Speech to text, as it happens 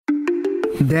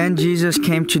Then Jesus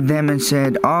came to them and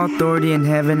said, "All authority in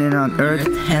heaven and on earth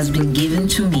has been given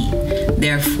to me.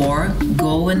 Therefore,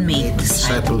 go and make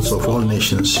disciples of all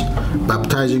nations,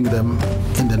 baptizing them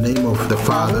in the name of the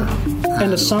Father,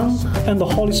 and the Son, and the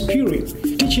Holy Spirit,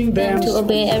 teaching them to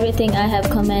obey everything I have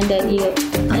commanded you.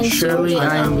 And surely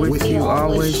I am with you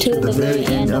always to the very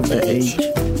end of the age."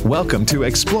 Welcome to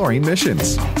Exploring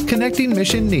Missions, connecting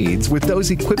mission needs with those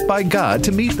equipped by God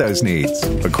to meet those needs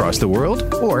across the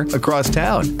world or across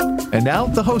town. And now,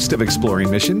 the host of Exploring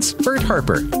Missions, Bert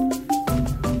Harper.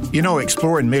 You know,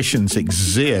 Exploring Missions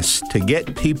exists to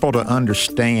get people to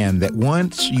understand that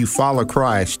once you follow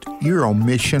Christ, you're on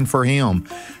mission for Him.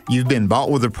 You've been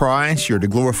bought with a price. You're to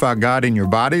glorify God in your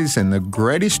bodies, and the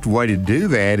greatest way to do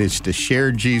that is to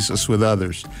share Jesus with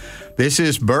others. This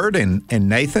is Bert and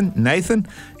Nathan. Nathan,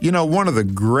 you know, one of the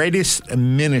greatest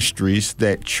ministries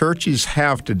that churches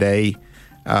have today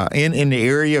in the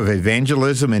area of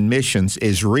evangelism and missions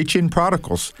is reaching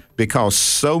prodigals, because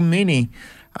so many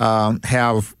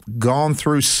have gone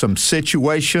through some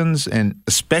situations, and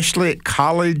especially at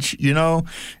college, you know,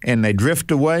 and they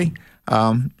drift away.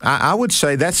 I would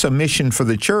say that's a mission for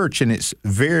the church, and it's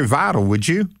very vital. Would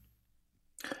you?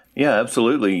 Yeah,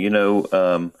 absolutely. You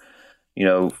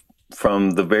know,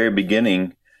 from the very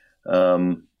beginning,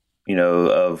 you know,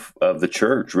 of the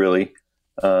church, really,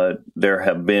 there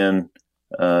have been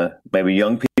maybe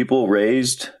young people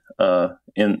raised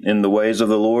in the ways of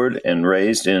the Lord and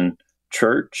raised in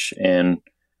church, and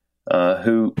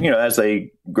who, you know, as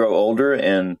they grow older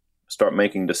and start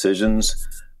making decisions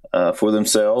for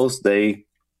themselves, they,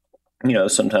 you know,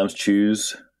 sometimes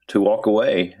choose to walk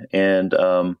away. And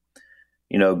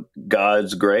you know,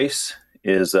 God's grace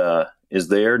is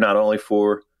there not only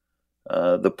for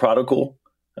the prodigal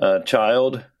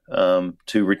child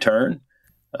to return.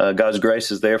 God's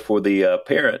grace is there for the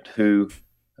parent who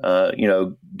you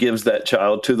know, gives that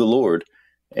child to the Lord.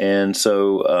 And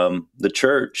so the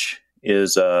church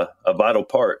is a vital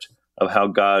part of how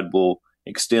God will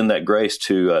extend that grace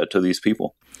to these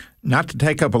people. Not to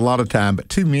take up a lot of time, but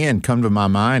two men come to my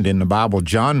mind in the Bible,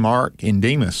 John Mark and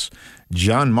Demas.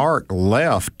 John Mark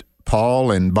left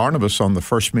Paul and Barnabas on the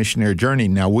first missionary journey.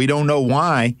 Now, we don't know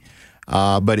why,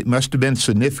 but it must have been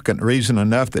significant reason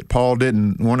enough that Paul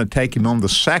didn't want to take him on the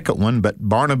second one, but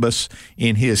Barnabas,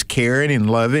 in his caring and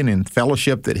loving and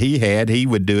fellowship that he had, he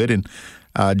would do it. And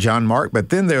John Mark. But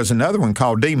then there's another one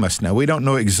called Demas. Now, we don't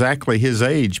know exactly his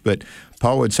age, but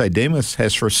Paul would say, Demas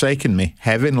has forsaken me,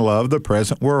 having loved the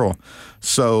present world.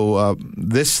 So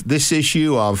this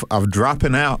issue of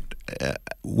dropping out,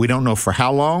 we don't know for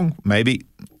how long, maybe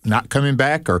not coming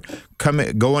back or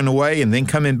going away and then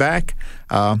coming back.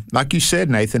 Like you said,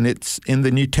 Nathan, it's in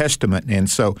the New Testament. And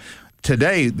so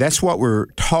today, that's what we're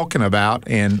talking about,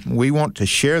 and we want to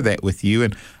share that with you.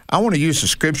 And I want to use the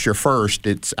scripture first.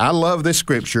 I love this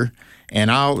scripture,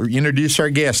 and I'll introduce our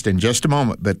guest in just a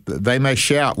moment, but they may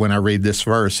shout when I read this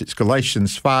verse. It's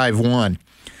Galatians 5:1.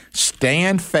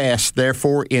 Stand fast,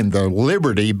 therefore, in the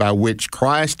liberty by which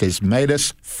Christ has made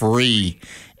us free,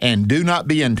 and do not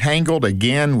be entangled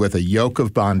again with a yoke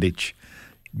of bondage.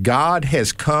 God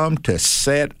has come to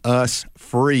set us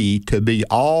free to be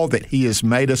all that He has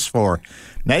made us for.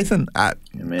 Nathan, I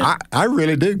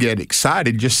really do get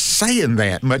excited just saying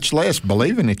that, much less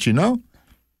believing it, you know?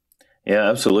 Yeah,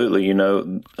 absolutely. You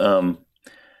know,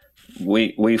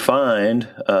 we find,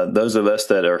 those of us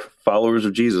that are followers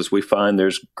of Jesus, we find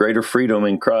there's greater freedom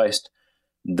in Christ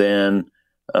than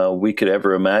we could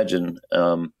ever imagine.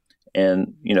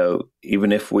 And, you know,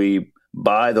 even if we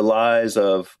buy the lies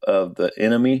of the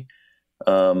enemy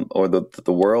or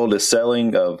the world is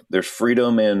selling, there's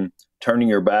freedom in turning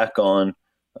your back on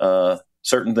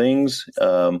certain things,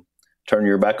 turning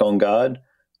your back on God.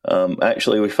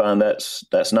 Actually, we find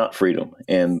that's not freedom,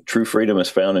 and true freedom is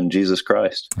found in Jesus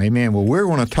Christ. Amen. Well, we're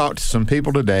going to talk to some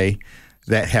people today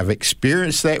that have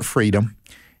experienced that freedom,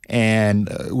 and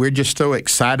we're just so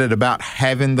excited about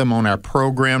having them on our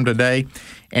program today.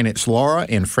 And it's Laura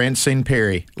and Francine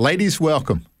Perry. Ladies,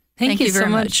 welcome. Thank you so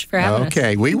much for having us.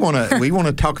 Okay, we want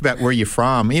to talk about where you're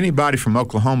from. Anybody from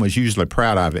Oklahoma is usually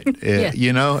proud of it. Yeah.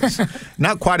 You know, it's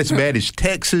not quite as bad as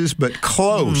Texas, but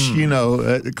close. You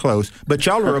know, close. But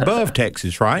y'all are above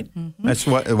Texas, right? Mm-hmm. That's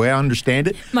the way I understand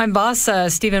it. My boss,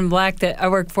 Stephen Black, that I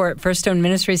work for at First Stone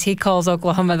Ministries, he calls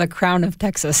Oklahoma the crown of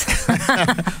Texas.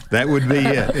 That would be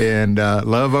it. And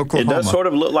love Oklahoma. It does sort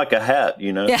of look like a hat,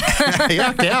 you know. Yeah,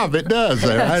 yeah, it does.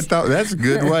 I thought that's a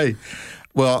good way.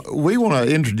 Well, we want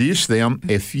to introduce them.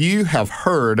 If you have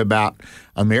heard about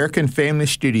American Family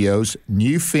Studios'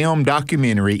 new film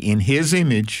documentary, In His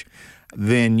Image,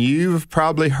 then you've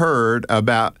probably heard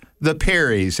about the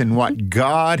Perrys and what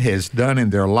God has done in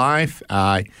their life.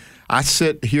 I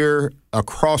sit here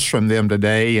across from them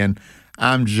today, and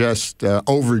I'm just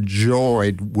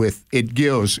overjoyed with it.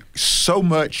 Gives so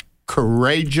much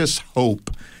courageous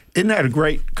hope. Isn't that a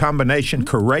great combination?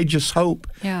 Courageous hope.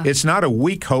 Yeah. It's not a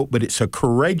weak hope, but it's a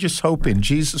courageous hope in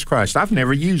Jesus Christ. I've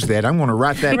never used that. I'm going to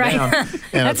write that down.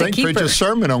 And I think preach a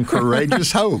sermon on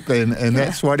courageous hope, and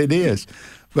that's what it is.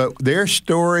 But their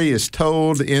story is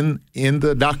told in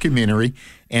the documentary.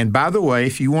 And by the way,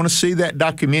 if you want to see that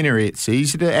documentary, it's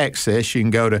easy to access. You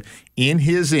can go to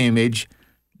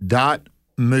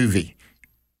inhisimage.movie.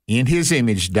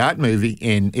 inhisimage.movie,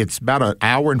 and it's about an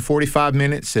hour and 45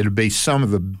 minutes. It'll be some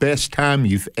of the best time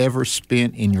you've ever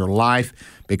spent in your life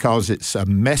because it's a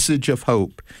message of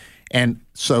hope. And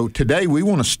so today we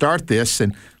want to start this,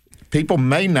 and people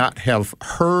may not have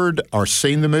heard or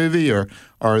seen the movie or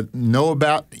know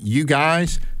about you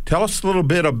guys. Tell us a little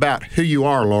bit about who you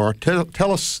are, Laura.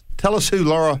 Tell us who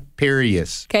Laura Perry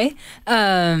is. Okay.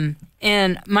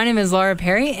 And my name is Laura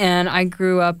Perry, and I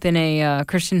grew up in a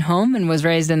Christian home and was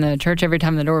raised in the church every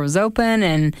time the door was open.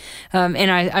 And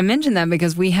I mentioned that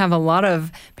because we have a lot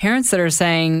of parents that are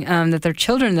saying that their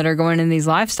children that are going in these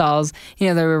lifestyles,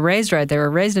 they were raised right. They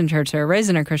were raised in church. They were raised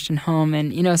in a Christian home.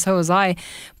 And, so was I.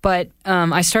 But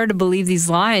I started to believe these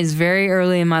lies very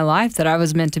early in my life that I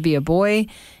was meant to be a boy.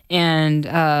 And,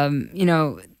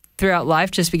 throughout life,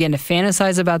 just began to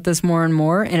fantasize about this more and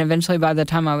more. And eventually, by the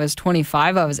time I was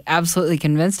 25, I was absolutely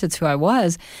convinced it's who I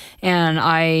was. And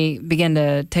I began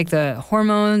to take the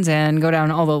hormones and go down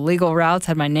all the legal routes,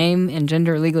 had my name and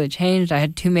gender legally changed. I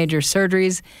had 2 major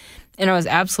surgeries, and I was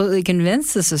absolutely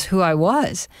convinced this is who I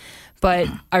was. But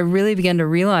I really began to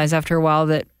realize after a while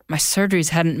that my surgeries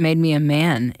hadn't made me a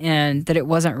man and that it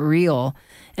wasn't real.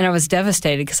 And I was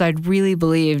devastated because I'd really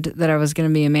believed that I was going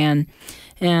to be a man.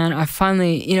 And I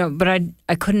finally, but I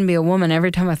couldn't be a woman. Every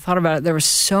time I thought about it, there was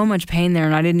so much pain there,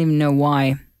 and I didn't even know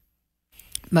why.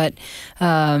 But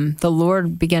the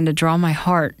Lord began to draw my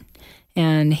heart,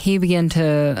 and He began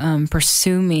to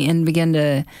pursue me and began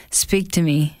to speak to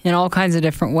me in all kinds of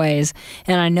different ways.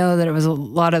 And I know that it was a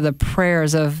lot of the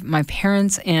prayers of my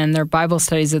parents and their Bible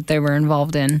studies that they were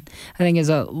involved in, I think is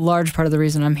a large part of the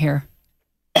reason I'm here.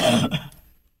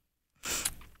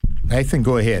 Nathan,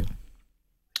 go ahead.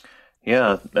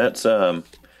 Yeah, that's an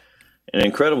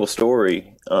incredible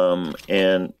story,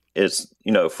 and it's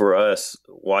for us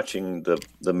watching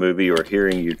the movie or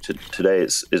hearing you today,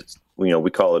 it's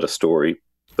we call it a story,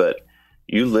 but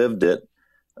you lived it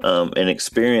and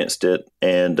experienced it,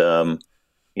 and the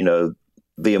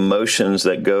emotions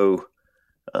that go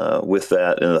with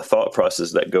that and the thought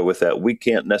process that go with that, we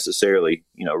can't necessarily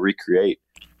recreate.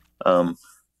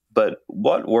 But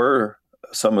what were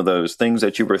some of those things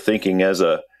that you were thinking as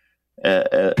a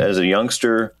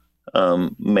youngster,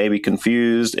 maybe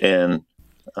confused and,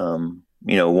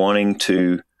 wanting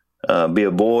to be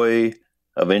a boy,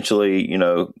 eventually,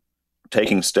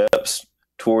 taking steps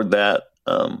toward that?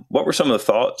 What were some of the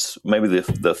thoughts, maybe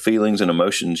the feelings and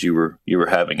emotions you were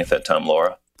having at that time,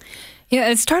 Laura? Yeah,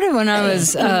 it started when I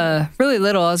was really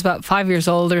little. I was about 5 years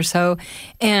old or so.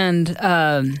 And,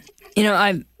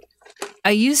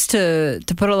 I used to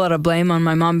put a lot of blame on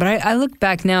my mom, but I look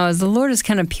back now as the Lord has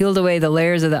kind of peeled away the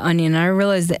layers of the onion, and I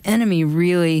realized the enemy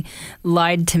really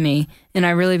lied to me, and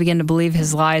I really began to believe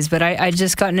his lies. But I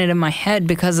just gotten it in my head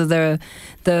because of the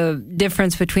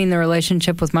difference between the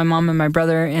relationship with my mom and my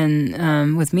brother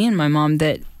and with me and my mom,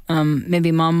 that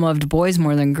maybe mom loved boys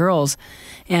more than girls.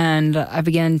 And I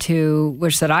began to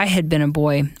wish that I had been a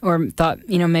boy, or thought,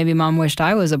 maybe mom wished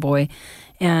I was a boy.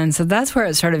 And so that's where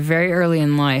it started very early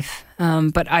in life.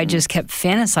 But I just kept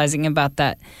fantasizing about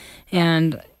that.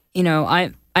 And,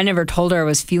 I never told her I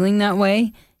was feeling that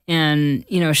way. And,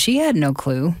 she had no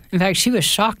clue. In fact, she was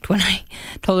shocked when I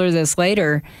told her this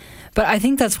later. But I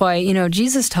think that's why,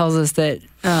 Jesus tells us that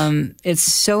it's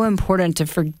so important to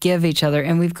forgive each other.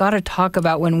 And we've got to talk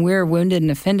about when we're wounded and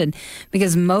offended,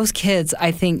 because most kids,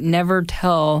 I think, never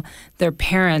tell their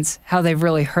parents how they've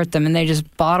really hurt them. And they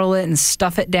just bottle it and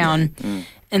stuff it down.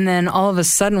 And then all of a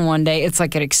sudden one day, it's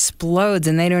like it explodes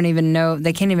and they don't even know,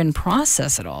 they can't even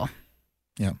process it all.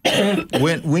 Yeah.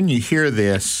 When you hear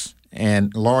this,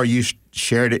 and Laura, you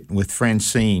shared it with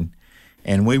Francine,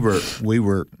 and we were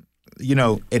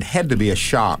it had to be a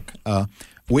shock.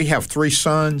 We have 3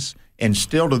 sons, and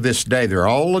still to this day, they're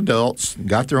all adults,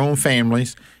 got their own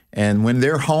families, and when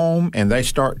they're home and they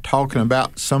start talking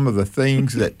about some of the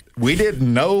things that we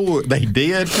didn't know they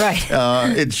did, right.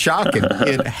 It's shocking.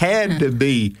 It had to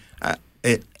be.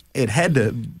 It had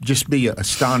to just be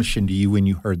astonishing to you when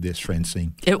you heard this,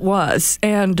 Francine. It was,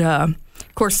 and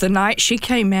Of course, the night she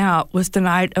came out was the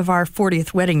night of our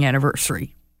 40th wedding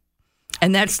anniversary.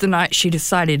 And that's the night she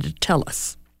decided to tell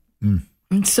us.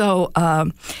 And so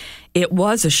it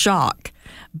was a shock.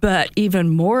 But even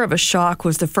more of a shock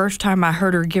was the first time I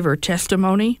heard her give her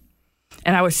testimony.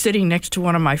 And I was sitting next to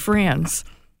one of my friends.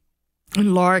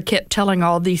 And Laura kept telling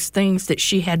all these things that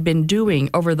she had been doing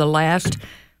over the last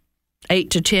 8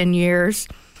 to 10 years.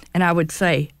 And I would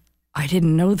say, I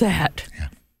didn't know that. Yeah.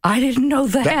 I didn't know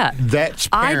that.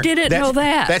 I didn't know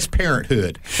that. That's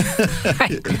parenthood.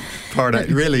 Part of it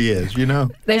really is, you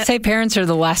know. They say parents are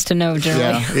the last to know,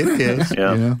 generally. Yeah, it is.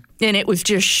 Yeah. You know? And it was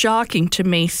just shocking to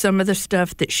me, some of the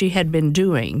stuff that she had been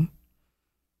doing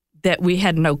that we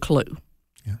had no clue.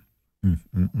 Yeah.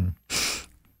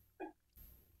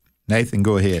 Nathan,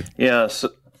 go ahead. Yeah.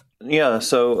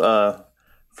 So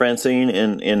Francine,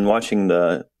 in watching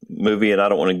the movie, and I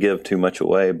don't want to give too much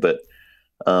away, but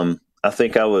I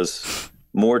think I was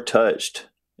more touched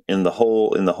in the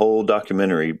whole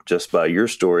documentary just by your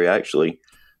story, actually,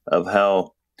 of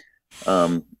how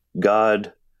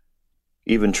God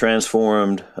even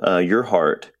transformed your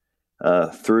heart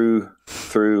through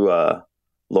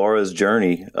Laura's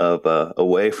journey of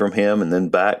away from Him and then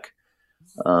back,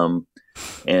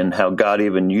 and how God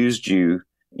even used you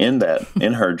in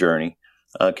her journey.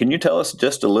 Can you tell us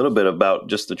just a little bit about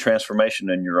just the transformation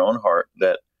in your own heart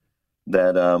that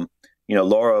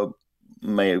Laura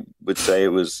would say it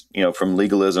was, from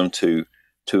legalism to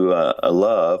a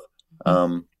love.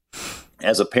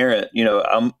 As a parent,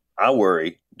 I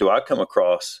worry, do I come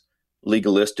across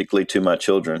legalistically to my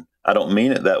children? I don't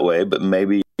mean it that way, but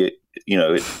maybe it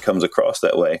comes across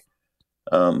that way.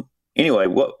 Anyway,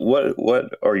 what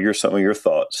are some of your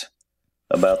thoughts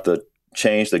about the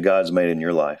change that God's made in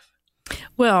your life?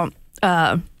 Well,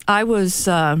 I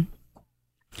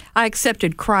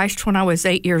accepted Christ when I was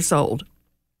 8 years old.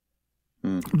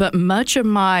 But much of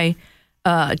my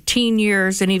teen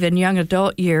years and even young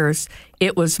adult years,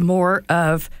 it was more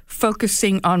of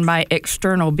focusing on my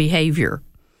external behavior.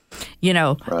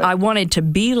 Right. I wanted to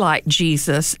be like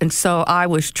Jesus, and so I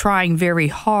was trying very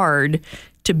hard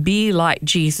to be like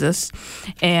Jesus.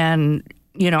 And,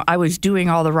 I was doing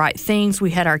all the right things.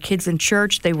 We had our kids in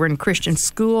church. They were in Christian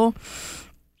school.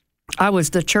 I was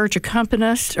the church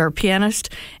accompanist or pianist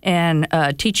and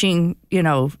teaching,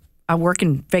 I work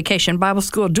in Vacation Bible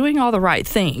School, doing all the right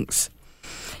things,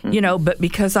 but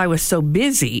because I was so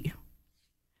busy,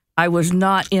 I was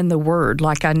not in the Word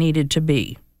like I needed to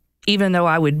be, even though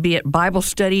I would be at Bible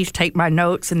studies, take my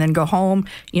notes, and then go home,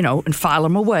 and file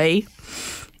them away.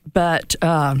 But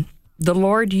the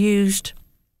Lord used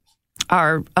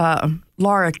our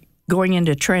Laura going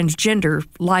into transgender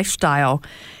lifestyle.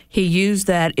 He used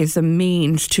that as a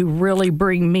means to really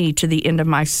bring me to the end of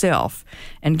myself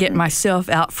and get myself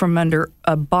out from under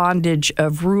a bondage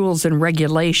of rules and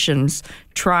regulations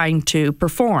trying to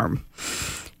perform.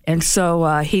 And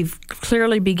so he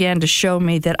clearly began to show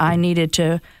me that I needed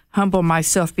to humble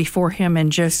myself before him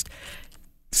and just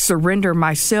surrender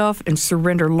myself and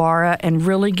surrender Laura and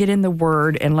really get in the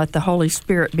Word and let the Holy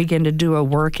Spirit begin to do a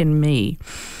work in me.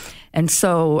 And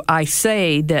so I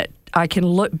say that I can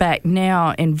look back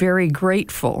now and very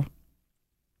grateful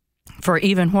for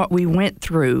even what we went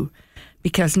through,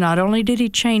 because not only did he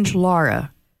change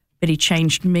Laura, but he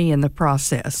changed me in the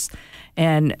process.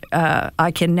 And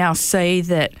I can now say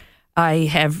that I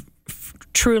have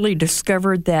truly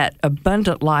discovered that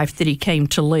abundant life that he came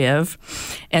to live,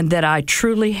 and that I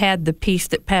truly had the peace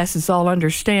that passes all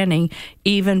understanding,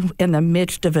 even in the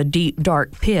midst of a deep,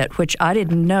 dark pit, which I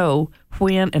didn't know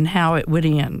when and how it would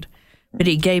end. But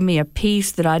he gave me a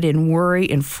peace that I didn't worry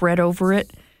and fret over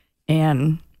it,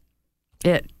 and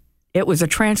it was a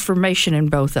transformation in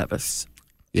both of us.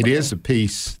 It is a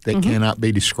peace that cannot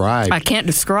be described. I can't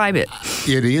describe it.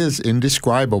 It is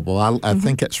indescribable. I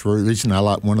think that's the reason I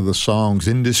like one of the songs,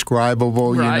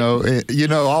 Indescribable, right.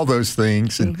 All those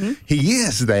things. And he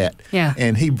is that. Yeah.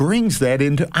 And he brings that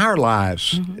into our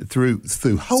lives through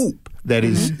hope that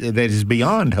is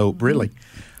beyond hope, really.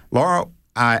 Laura,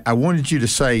 I wanted you to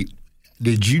say,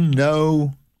 did you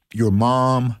know your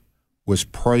mom was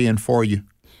praying for you?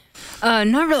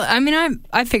 Not really. I mean,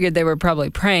 I figured they were probably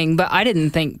praying, but I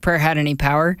didn't think prayer had any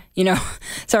power,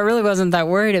 so I really wasn't that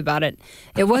worried about it.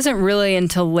 It wasn't really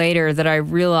until later that I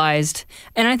realized,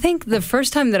 and I think the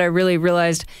first time that I really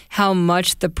realized how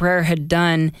much the prayer had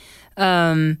done,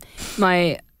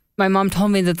 my my mom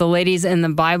told me that the ladies in the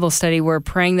Bible study were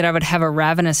praying that I would have a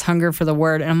ravenous hunger for the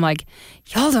Word. And I'm like,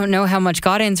 y'all don't know how much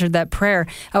God answered that prayer.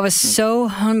 I was so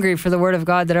hungry for the Word of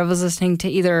God that I was listening to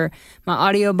either my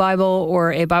audio Bible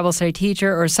or a Bible study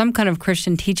teacher or some kind of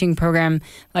Christian teaching program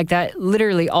like that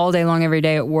literally all day long every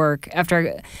day at work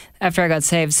after I got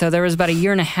saved. So there was about a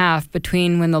year and a half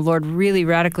between when the Lord really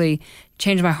radically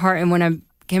changed my heart and when I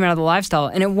came out of the lifestyle.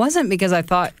 And it wasn't because I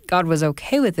thought God was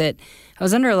okay with it. I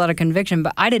was under a lot of conviction,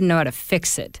 but I didn't know how to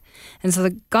fix it. And so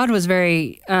God was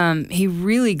he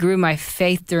really grew my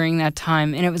faith during that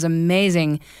time. And it was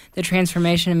amazing, the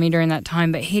transformation in me during that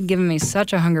time. But he'd given me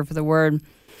such a hunger for the Word.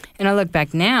 And I look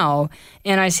back now,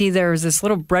 and I see there was this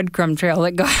little breadcrumb trail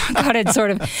that God had sort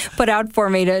of put out for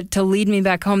me to lead me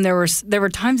back home. There were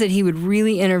times that he would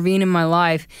really intervene in my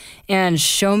life and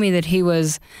show me that he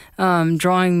was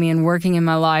drawing me and working in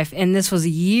my life. And this was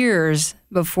years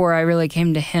before I really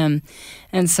came to him.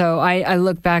 And so I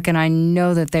look back, and I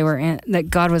know that that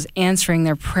God was answering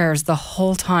their prayers the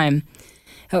whole time.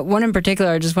 One in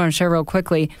particular, I just want to share real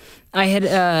quickly. I had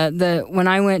when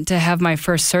I went to have my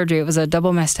first surgery, it was a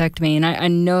double mastectomy, and I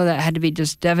know that had to be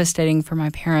just devastating for my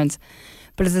parents.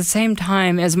 But at the same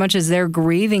time, as much as they're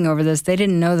grieving over this, they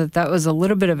didn't know that was a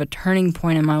little bit of a turning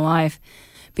point in my life,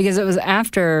 because it was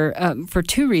after for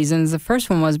two reasons. The first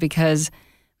one was because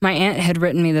my aunt had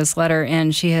written me this letter,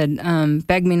 and she had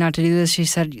begged me not to do this. She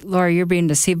said, "Laura, you're being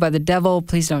deceived by the devil.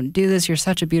 Please don't do this. You're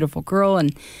such a beautiful girl."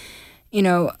 And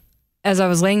as I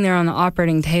was laying there on the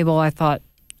operating table, I thought,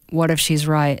 what if she's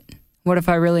right? What if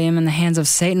I really am in the hands of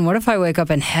Satan? What if I wake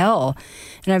up in hell?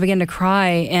 And I began to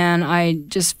cry, and I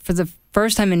just, for the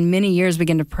first time in many years,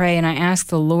 began to pray, and I asked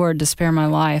the Lord to spare my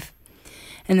life.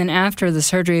 And then after the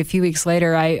surgery, a few weeks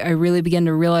later, I really began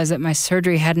to realize that my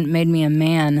surgery hadn't made me a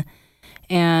man.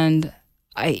 And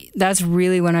that's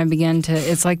really when I began to,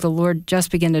 it's like the Lord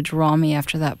just began to draw me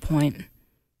after that point.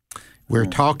 We're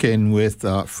talking with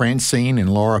Francine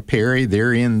and Laura Perry.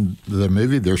 They're in the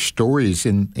movie. Their story is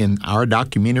in our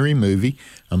documentary movie,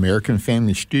 American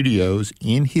Family Studios,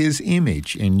 In His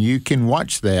Image. And you can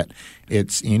watch that.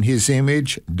 It's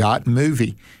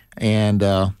inhisimage.movie. And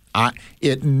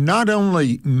it not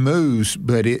only moves,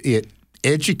 but it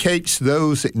educates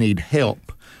those that need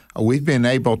help. We've been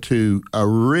able to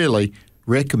really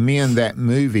recommend that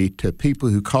movie to people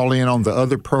who call in on the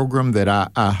other program that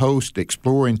I host,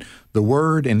 Exploring the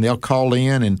Word, and they'll call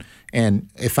in, and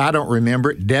if I don't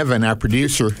remember it, Devin, our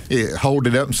producer, hold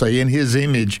it up and say, In His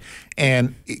Image,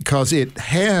 and because it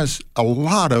has a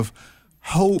lot of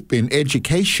hope and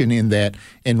education in that.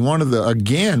 And one of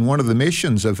the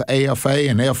missions of AFA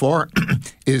and FR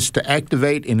is to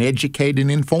activate and educate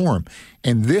and inform.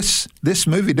 And this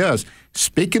movie does.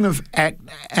 Speaking of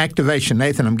activation,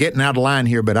 Nathan, I'm getting out of line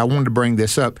here, but I wanted to bring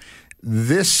this up.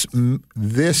 This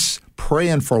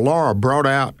Praying for Laura brought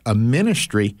out a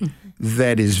ministry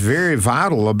that is very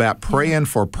vital about praying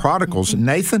for prodigals.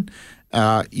 Nathan,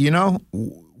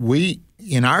 we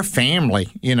in our family,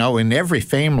 in every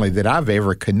family that I've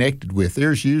ever connected with,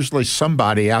 there's usually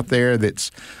somebody out there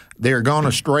they're gone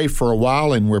astray for a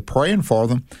while, and we're praying for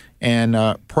them. And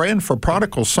praying for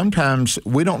prodigals, sometimes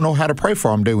we don't know how to pray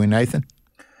for them, do we, Nathan?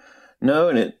 No,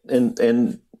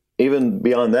 and even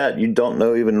beyond that, you don't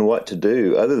know even what to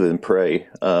do other than pray.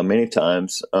 Many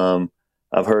times,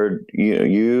 I've heard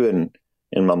you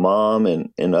and my mom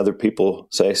and other people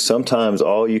say sometimes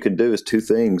all you can do is two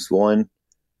things: one,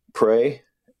 pray,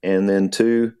 and then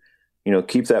two,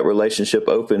 keep that relationship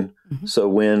open. Mm-hmm. So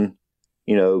when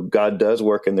God does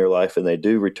work in their life and they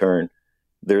do return,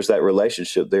 there's that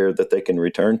relationship there that they can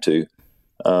return to.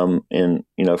 And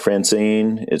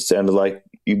Francine, it sounded like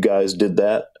you guys did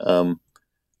that.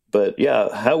 But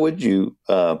yeah, how would you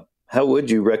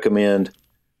recommend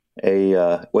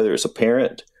whether it's a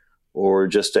parent or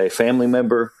just a family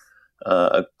member,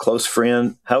 a close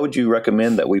friend, how would you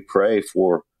recommend that we pray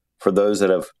for those that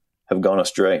have gone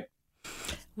astray?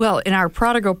 Well, in our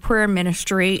prodigal prayer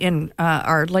ministry, in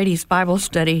our ladies' Bible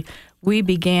study, we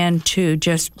began to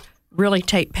just really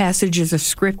take passages of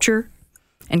Scripture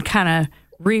and kind of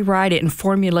rewrite it and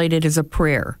formulate it as a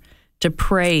prayer, to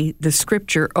pray the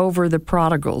Scripture over the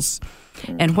prodigals.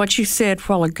 And what you said a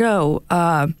while ago,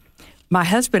 my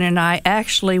husband and I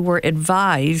actually were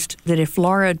advised that if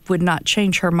Laura would not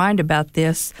change her mind about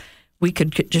this, we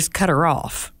could just cut her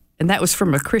off. And that was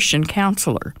from a Christian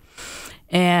counselor.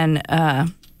 And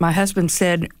my husband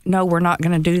said, no, we're not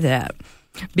going to do that,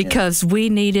 because we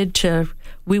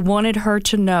wanted her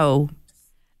to know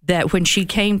that when she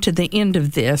came to the end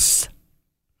of this,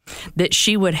 that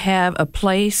she would have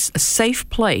a safe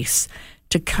place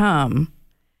to come,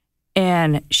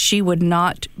 and she would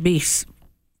not be,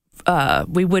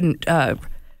 we wouldn't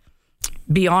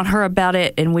be on her about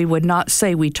it, and we would not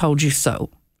say we told you so.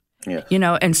 Yes.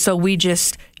 And so we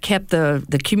just kept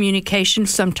the communication.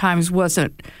 Sometimes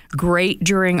wasn't great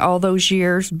during all those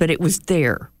years, but it was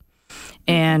there.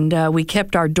 And we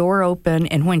kept our door open,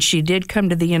 and when she did come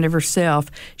to the end of herself,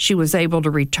 she was able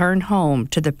to return home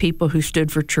to the people who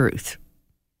stood for truth.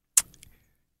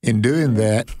 In doing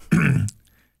that,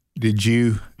 did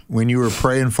you, when you were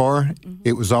praying for her,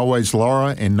 it was always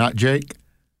Laura and not Jake?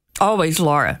 Always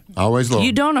Laura. Always Laura.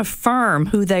 You don't affirm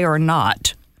who they are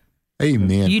not.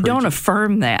 Amen. You don't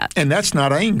affirm that. And that's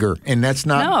not anger, and that's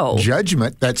not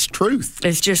judgment. That's truth.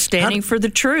 It's just standing for the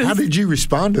truth. How did you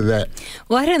respond to that?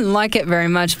 Well, I didn't like it very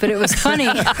much, but it was funny.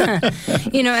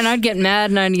 And I'd get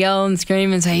mad and I'd yell and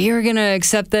scream and say, "You're going to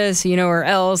accept this, or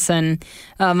else." And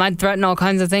I'd threaten all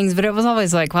kinds of things, but it was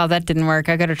always like, wow, that didn't work.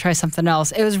 I got to try something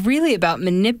else. It was really about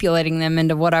manipulating them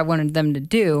into what I wanted them to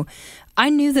do. I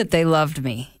knew that they loved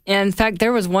me. And in fact,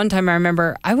 there was one time I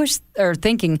remember I wish they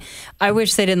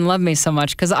didn't love me so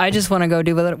much because I just want to go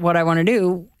do what I want to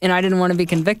do, and I didn't want to be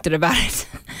convicted about it.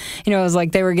 It was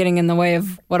like they were getting in the way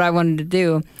of what I wanted to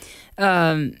do.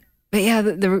 But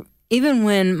yeah, even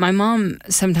when my mom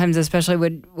sometimes especially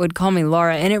would call me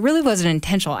Laura, and it really wasn't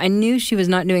intentional. I knew she was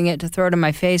not doing it to throw it in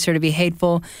my face or to be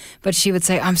hateful, but she would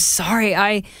say, "I'm sorry,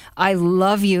 I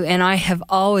love you, and I have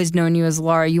always known you as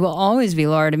Laura. You will always be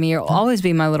Laura to me. You'll always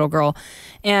be my little girl."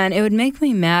 And it would make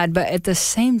me mad, but at the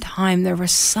same time, there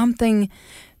was something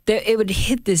that it would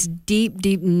hit this deep,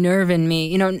 deep nerve in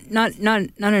me. Not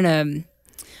in a,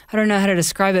 I don't know how to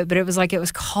describe it, but it was like it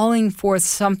was calling forth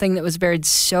something that was buried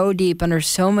so deep under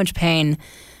so much pain.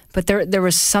 But there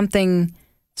was something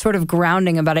sort of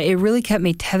grounding about it. It really kept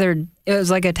me tethered. It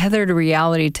was like a tethered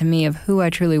reality to me of who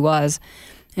I truly was.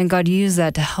 And God used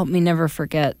that to help me never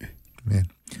forget. Man.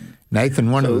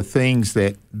 Nathan, one of the things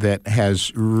that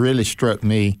has really struck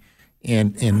me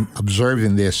in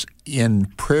observing this, in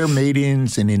prayer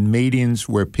meetings and in meetings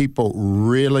where people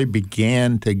really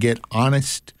began to get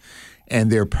honest,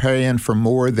 and they're praying for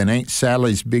more than Aunt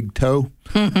Sally's big toe,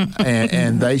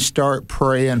 and they start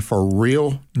praying for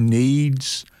real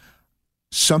needs,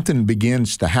 something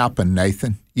begins to happen,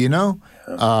 Nathan.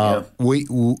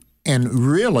 And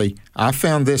really, I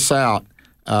found this out,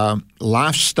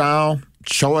 lifestyle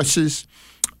choices,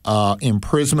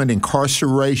 imprisonment,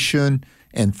 incarceration,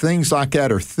 and things like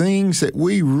that are things that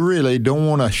we really don't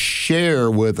want to share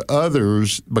with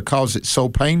others because it's so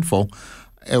painful.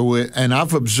 And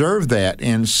I've observed that.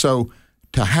 And so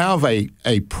to have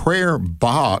a prayer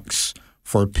box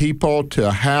for people to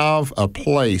have a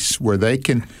place where they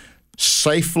can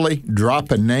safely drop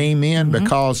a name in,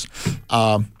 because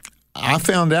I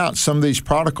found out some of these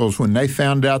prodigals, when they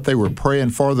found out they were praying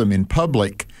for them in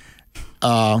public,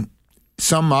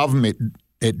 some of them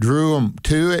it drew them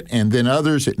to it, and then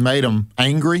others it made them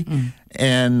angry.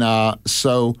 And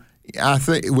so I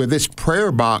think with this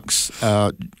prayer box,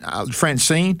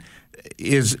 Francine,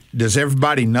 does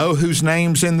everybody know whose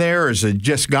name's in there, or is it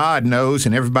just God knows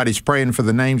and everybody's praying for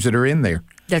the names that are in there?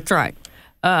 That's right.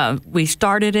 We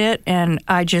started it, and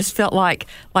I just felt like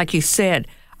you said,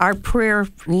 our prayer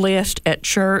list at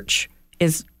church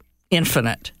is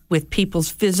infinite with people's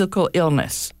physical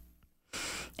illness.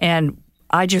 And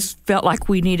I just felt like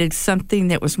we needed something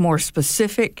that was more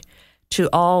specific to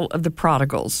all of the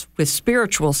prodigals with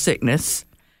spiritual sickness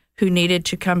who needed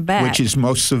to come back. Which is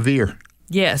most severe.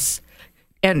 Yes.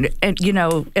 And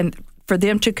for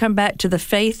them to come back to the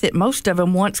faith that most of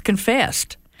them once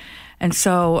confessed. And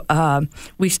so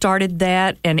we started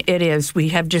that, and we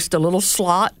have just a little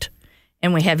slot,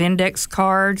 and we have index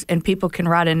cards, and people can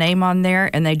write a name on there,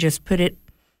 and they just put it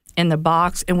in the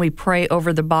box, and we pray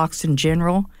over the box in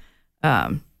general.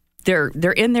 They're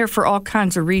in there for all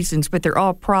kinds of reasons, but they're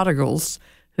all prodigals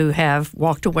who have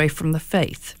walked away from the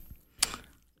faith.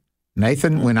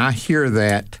 Nathan, when I hear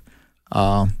that,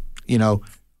 a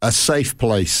safe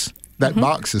place, that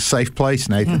box is a safe place,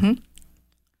 Nathan.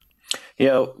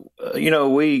 Yeah,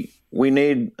 we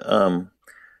need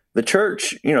the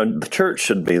church. The church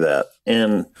should be that,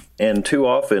 and too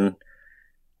often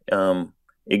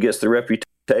it gets the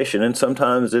reputation, and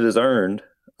sometimes it is earned,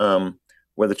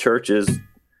 where the church is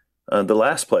the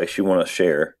last place you want to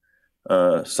share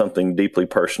something deeply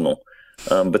personal.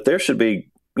 But there should be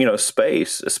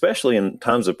space, especially in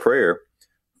times of prayer,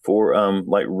 for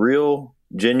like real,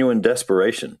 genuine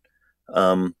desperation,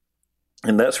 and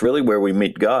that's really where we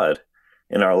meet God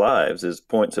in our lives, is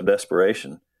points of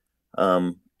desperation.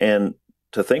 And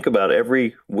to think about,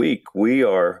 every week we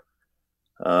are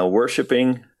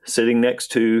worshiping, sitting next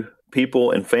to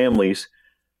people and families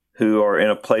who are in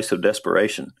a place of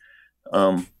desperation.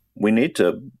 We need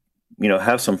to,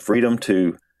 have some freedom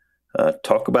to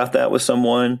talk about that with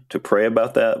someone, to pray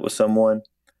about that with someone,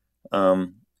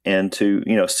 and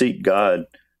to, seek God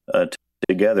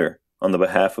together on the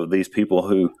behalf of these people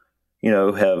who,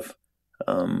 have,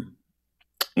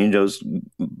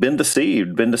 been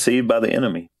deceived by the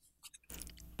enemy.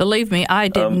 Believe me, I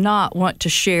did not want to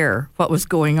share what was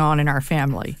going on in our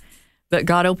family, but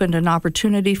God opened an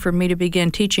opportunity for me to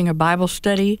begin teaching a Bible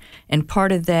study, and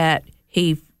part of that,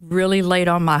 He really laid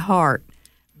on my heart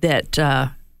that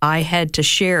I had to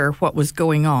share what was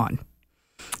going on.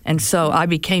 And so I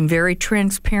became very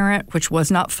transparent, which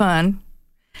was not fun,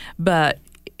 but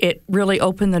it really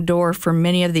opened the door for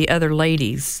many of the other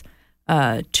ladies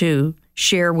to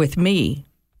share with me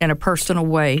in a personal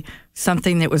way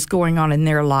something that was going on in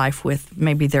their life with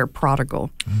maybe their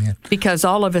prodigal. Yeah. Because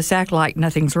all of us act like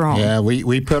nothing's wrong. Yeah,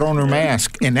 we put on our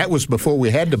mask, and that was before we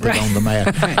had to put on the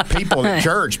mask. People at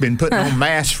church been putting on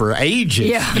masks for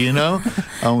ages,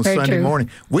 on Very Sunday true. morning.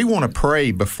 We want to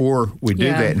pray before we do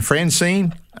that. And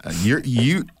Francine,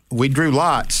 we drew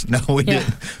lots. No, we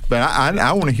didn't. But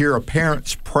I want to hear a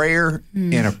parent's prayer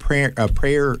and a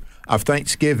prayer of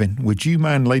thanksgiving. Would you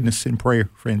mind leading us in prayer,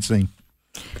 Francine?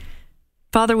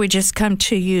 Father, we just come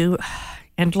to you,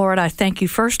 and Lord, I thank you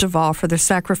first of all for the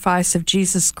sacrifice of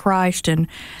Jesus Christ and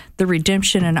the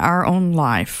redemption in our own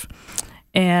life.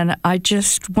 And I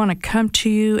just want to come to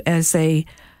you as a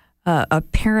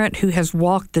parent who has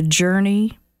walked the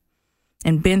journey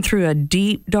and been through a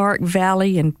deep, dark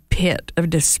valley and pit of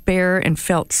despair and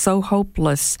felt so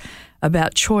hopeless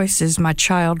about choices my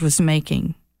child was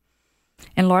making.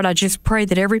 And Lord, I just pray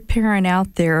that every parent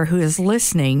out there who is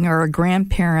listening, or a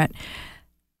grandparent,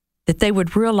 that they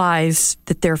would realize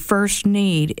that their first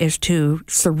need is to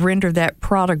surrender that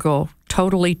prodigal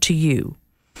totally to you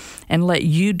and let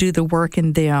you do the work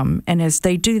in them. And as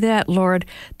they do that, Lord,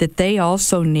 that they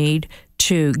also need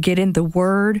to get in the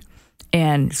Word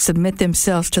and submit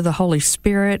themselves to the Holy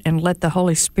Spirit and let the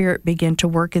Holy Spirit begin to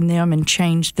work in them and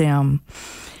change them.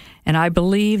 And I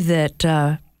believe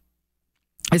that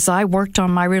as I worked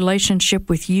on my relationship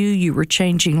with you, you were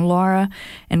changing Laura,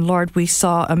 and Lord, we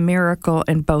saw a miracle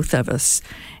in both of us.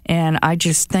 And I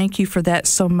just thank you for that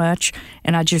so much,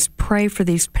 and I just pray for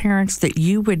these parents that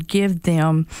you would give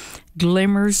them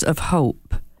glimmers of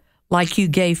hope, like you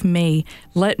gave me.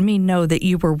 Let me know that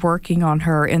you were working on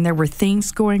her, and there were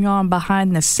things going on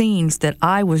behind the scenes that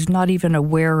I was not even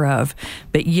aware of,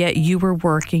 but yet you were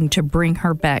working to bring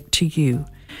her back to you.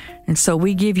 And so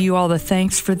we give you all the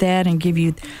thanks for that, and give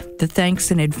you the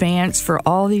thanks in advance for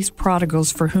all these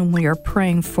prodigals for whom we are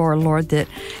praying for, Lord, that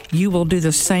you will do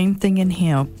the same thing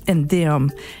in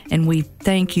them. And we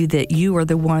thank you that you are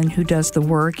the one who does the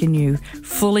work, and you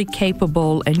fully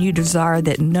capable, and you desire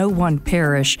that no one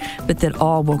perish, but that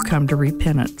all will come to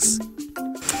repentance.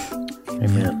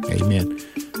 Amen. Amen.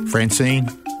 Francine,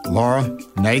 Laura,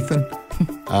 Nathan,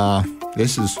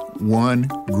 this is one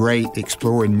great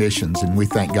Exploring Missions, and we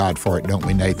thank God for it, don't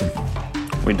we, Nathan?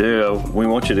 We do. We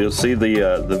want you to see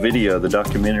the video, the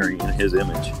documentary, In His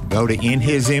Image. Go to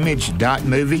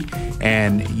inhisimage.movie,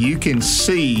 and you can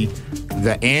see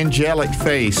the angelic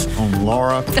face on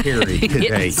Laura Perry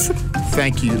today. Yes.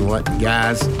 Thank you,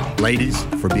 guys, ladies,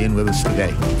 for being with us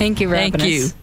today. Thank you, Thank you.